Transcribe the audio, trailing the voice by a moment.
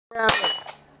Hey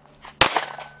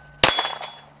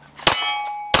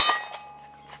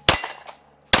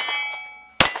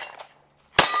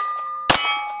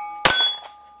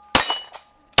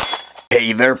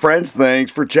there friends,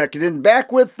 thanks for checking in.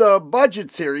 Back with the budget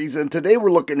series, and today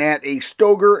we're looking at a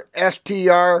Stoeger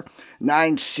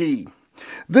STR-9C.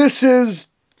 This is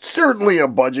certainly a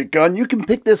budget gun. You can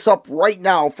pick this up right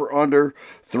now for under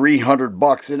 300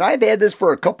 bucks. And I've had this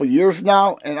for a couple years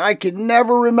now, and I can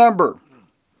never remember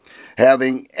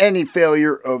having any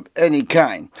failure of any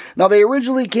kind. Now, they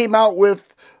originally came out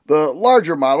with the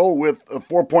larger model with a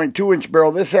 4.2 inch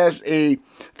barrel. This has a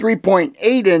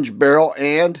 3.8 inch barrel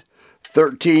and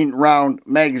 13 round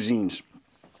magazines.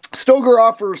 Stoeger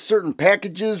offers certain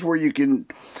packages where you can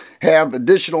have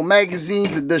additional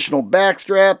magazines, additional back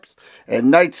straps,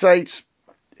 and night sights,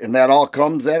 and that all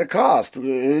comes at a cost,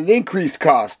 an increased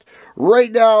cost.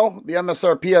 Right now, the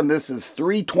MSRP on this is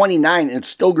 $329, and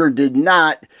Stoeger did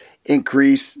not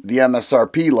increase the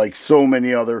MSRP like so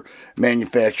many other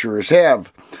manufacturers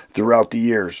have throughout the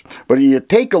years. But if you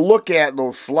take a look at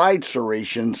those slide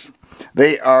serrations,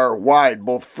 they are wide.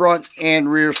 Both front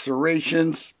and rear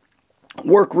serrations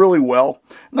work really well.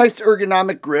 Nice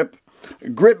ergonomic grip.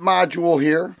 Grip module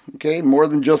here. Okay, more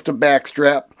than just a back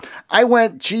strap. I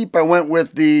went cheap. I went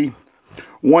with the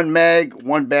 1 mag,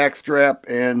 1 back strap,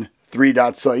 and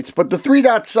 3-dot sights. But the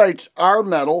 3-dot sights are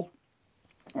metal.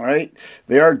 Alright,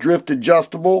 they are drift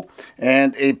adjustable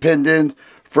and a pinned in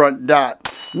front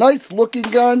dot. Nice looking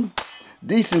gun.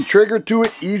 Decent trigger to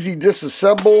it. Easy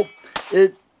disassemble.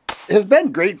 It has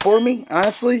been great for me,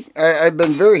 honestly. I've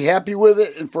been very happy with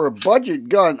it, and for a budget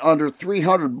gun under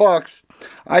 300 bucks,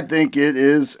 I think it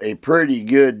is a pretty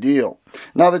good deal.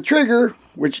 Now the trigger,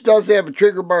 which does have a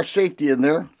trigger bar safety in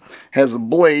there, has a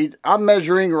blade. I'm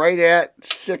measuring right at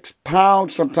 6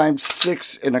 pounds, sometimes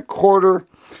 6 1/4,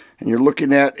 and you're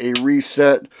looking at a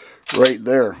reset right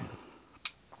there.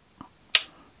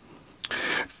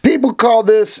 People call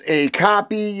this a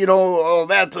copy, you know, oh,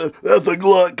 that's a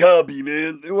Glock copy,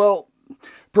 man. Well,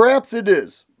 perhaps it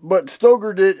is, but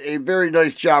Stoeger did a very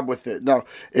nice job with it. Now,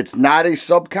 it's not a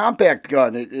subcompact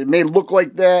gun. It may look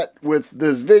like that with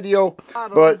this video,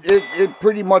 but it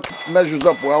pretty much measures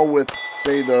up well with,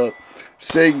 say, the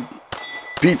SIG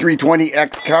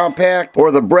P320X Compact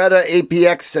or the Beretta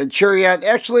APX Centurion.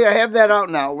 Actually, I have that out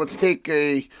now. Let's take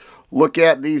a look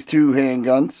at these two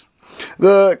handguns.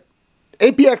 The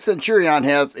APX Centurion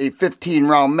has a 15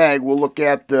 round mag. We'll look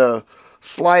at the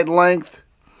slide length.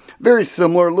 Very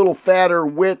similar, a little fatter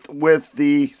width with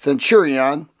the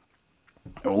Centurion.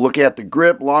 And we'll look at the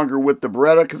grip, longer with the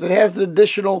Beretta because it has an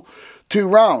additional 2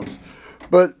 rounds.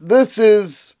 But this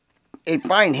is a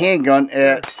fine handgun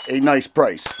at a nice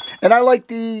price. And I like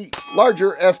the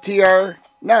larger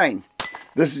STR-9.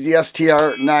 This is the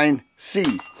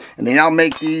STR-9C. And they now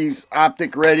make these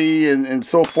optic ready and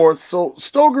so forth. So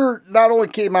Stoeger not only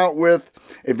came out with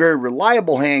a very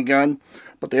reliable handgun,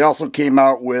 but they also came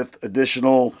out with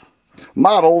additional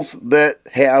models that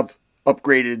have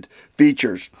upgraded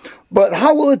features. But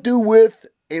how will it do with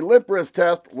a limp wrist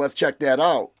test? Let's check that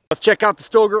out. Let's check out the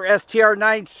Stoeger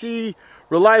STR-9C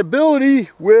reliability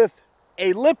with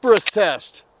a limp wrist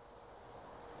test.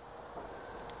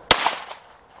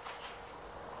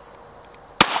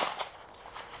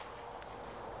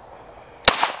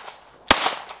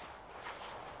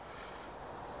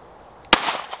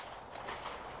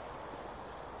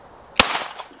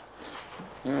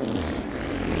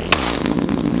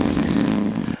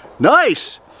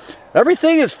 Nice!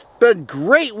 Everything has been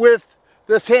great with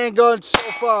this handgun so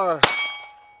far.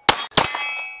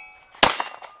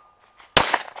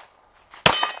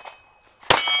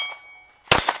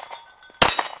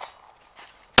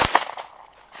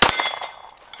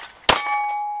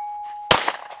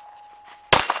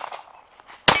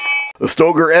 The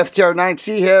Stoeger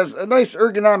STR-9C has a nice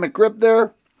ergonomic grip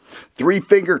there.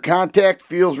 3-finger contact,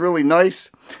 feels really nice.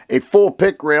 A full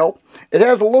pick rail. It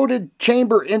has a loaded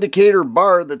chamber indicator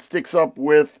bar that sticks up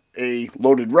with a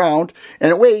loaded round,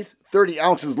 and it weighs 30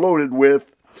 ounces loaded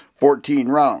with 14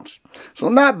 rounds. So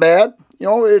not bad. You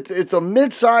know, it's a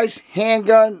mid-size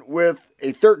handgun with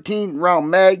a 13 round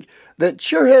mag that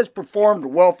sure has performed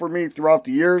well for me throughout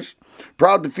the years.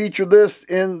 Proud to feature this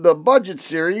in the budget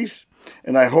series,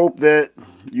 and I hope that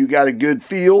you got a good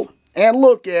feel and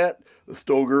look at the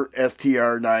Stoeger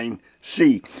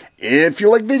STR-9C. If you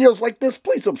like videos like this,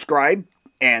 please subscribe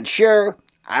and share.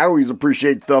 I always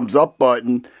appreciate the thumbs up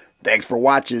button. Thanks for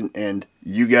watching, and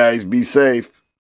you guys be safe.